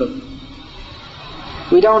happy people.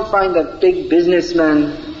 We don't find that big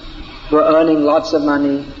businessmen who are earning lots of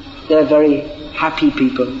money, they're very happy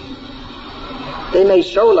people. They may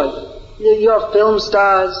show like, you're film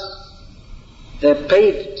stars, They're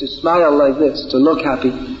paid to smile like this, to look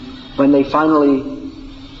happy, when they finally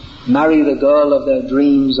marry the girl of their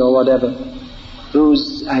dreams or whatever,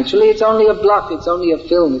 who's actually, it's only a bluff, it's only a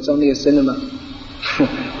film, it's only a cinema.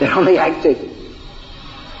 They're only acting.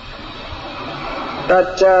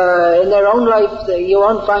 But in their own life, you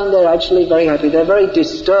won't find they're actually very happy. They're very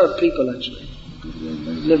disturbed people, actually.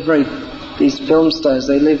 These film stars,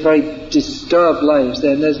 they live very disturbed lives.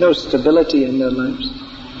 There's no stability in their lives.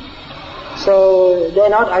 So they're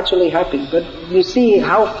not actually happy. But you see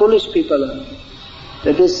how foolish people are.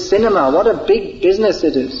 That this cinema, what a big business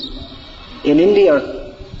it is. In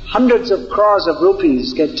India, hundreds of crores of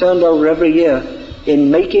rupees get turned over every year in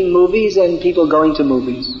making movies and people going to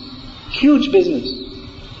movies. Huge business.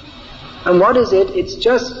 And what is it? It's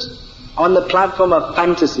just on the platform of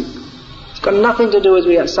fantasy. It's got nothing to do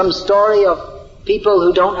with some story of people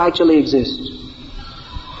who don't actually exist.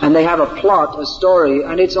 And they have a plot, a story,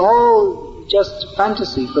 and it's all just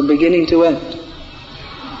fantasy from beginning to end.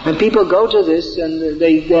 And people go to this and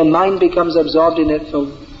their mind becomes absorbed in it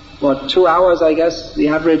for 2 hours, I guess. The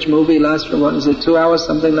average movie lasts for 2 hours,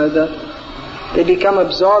 something like that. They become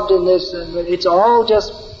absorbed in this, and it's all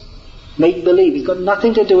just make-believe. It's got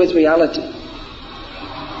nothing to do with reality.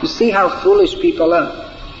 You see how foolish people are.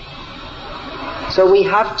 So we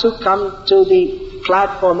have to come to the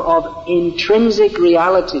platform of intrinsic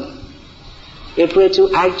reality if we're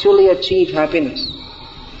to actually achieve happiness.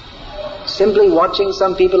 Simply watching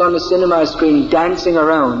some people on the cinema screen dancing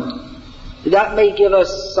around, that may give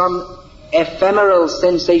us some ephemeral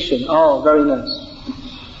sensation. Oh, very nice.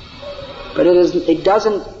 But it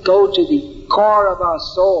doesn't go to the core of our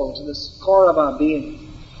soul, to the core of our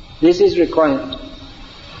being. This is required.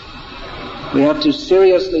 We have to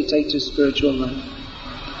seriously take to spiritual life.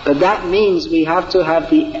 But that means we have to have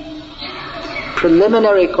the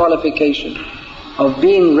preliminary qualification of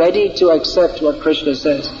being ready to accept what Krishna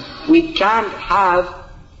says. We can't have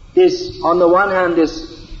this, on the one hand,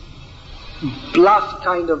 this bluff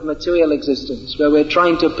kind of material existence where we're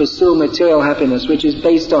trying to pursue material happiness, which is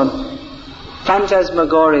based on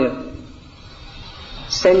phantasmagoria,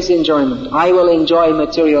 sense enjoyment. I will enjoy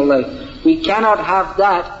material life. We cannot have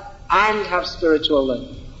that and have spiritual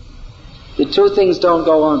life. The two things don't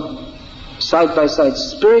go on side by side.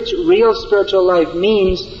 Real spiritual life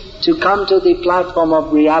means to come to the platform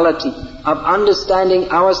of reality, of understanding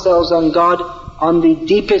ourselves and God on the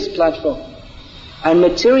deepest platform. And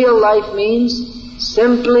material life means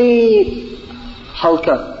simply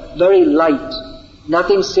halka, very light,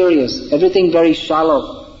 nothing serious, everything very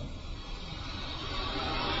shallow.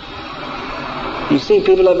 You see,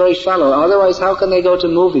 people are very shallow, otherwise how can they go to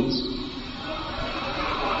movies?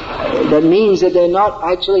 That means that they're not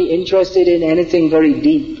actually interested in anything very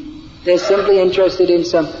deep. They're simply interested in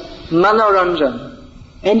some manoranjan,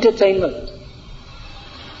 entertainment.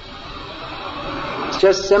 It's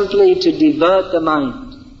just simply to divert the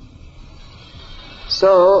mind.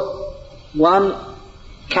 So, one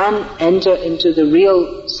can enter into the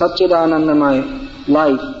real Satchidanandamaya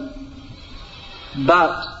life,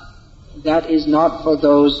 but that is not for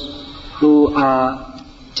those who are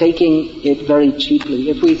taking it very cheaply.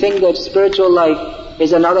 If we think that spiritual life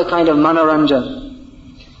is another kind of manoranjan,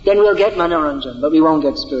 then we'll get manoranjan, but we won't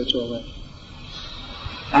get spiritual life.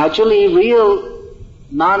 Actually, real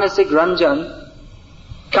manasik ranjan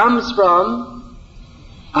comes from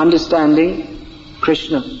understanding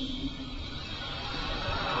Krishna.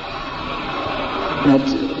 That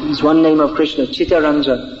is one name of Krishna,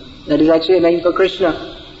 Chittaranjan. That is actually a name for Krishna,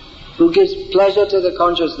 who gives pleasure to the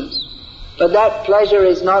consciousness. But that pleasure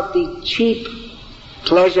is not the cheap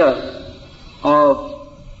pleasure of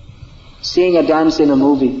seeing a dance in a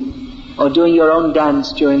movie, or doing your own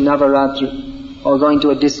dance during Navaratri, or going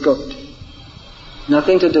to a disco.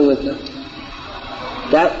 Nothing to do with that.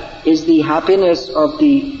 That is the happiness of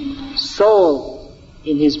the soul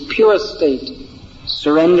in his pure state,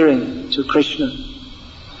 surrendering to Krishna.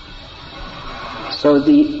 So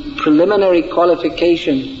the preliminary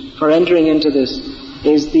qualification for entering into this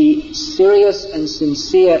is the serious and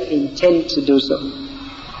sincere intent to do so.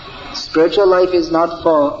 Spiritual life is not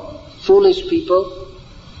for foolish people,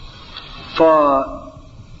 for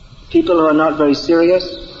people who are not very serious.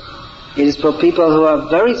 It is for people who are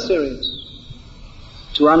very serious,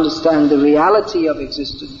 to understand the reality of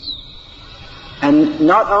existence. And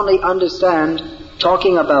not only understand,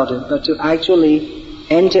 talking about it, but to actually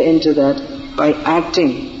enter into that by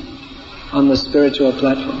acting on the spiritual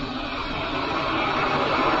platform.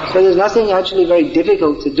 So there's nothing actually very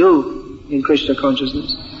difficult to do in Krishna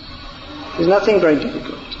consciousness. There's nothing very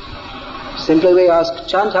difficult. Simply we ask,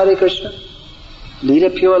 chant Hare Krishna, lead a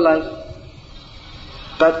pure life,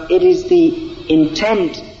 But it is the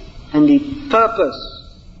intent and the purpose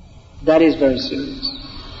that is very serious.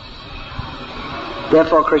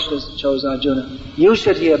 Therefore Krishna chose Arjuna. You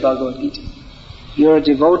should hear Bhagavad Gita. You're a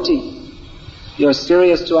devotee. You're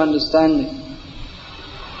serious to understanding.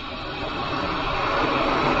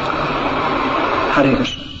 Hare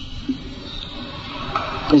Krishna.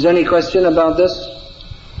 Is there any question about this?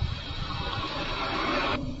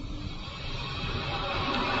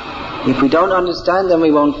 If we don't understand, then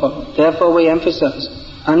we won't follow. Therefore we emphasize,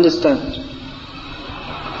 understand.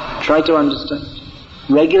 Try to understand.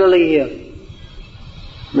 Regularly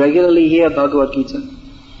hear Bhagavad Gita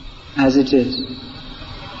as it is.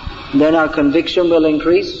 Then our conviction will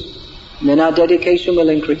increase, then our dedication will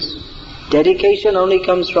increase. Dedication only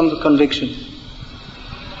comes from the conviction.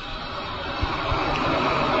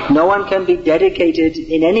 No one can be dedicated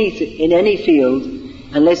in any field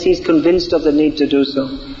unless he's convinced of the need to do so.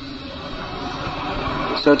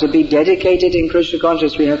 So to be dedicated in Krishna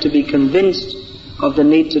consciousness, we have to be convinced of the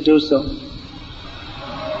need to do so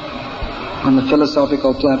on the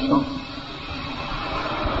philosophical platform.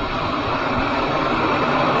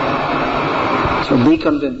 So be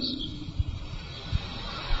convinced.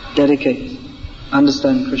 Dedicate.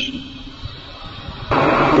 Understand Krishna.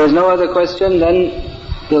 If there's no other question, then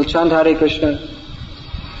we'll chant Hare Krishna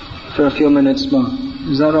for a few minutes more.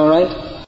 Is that alright?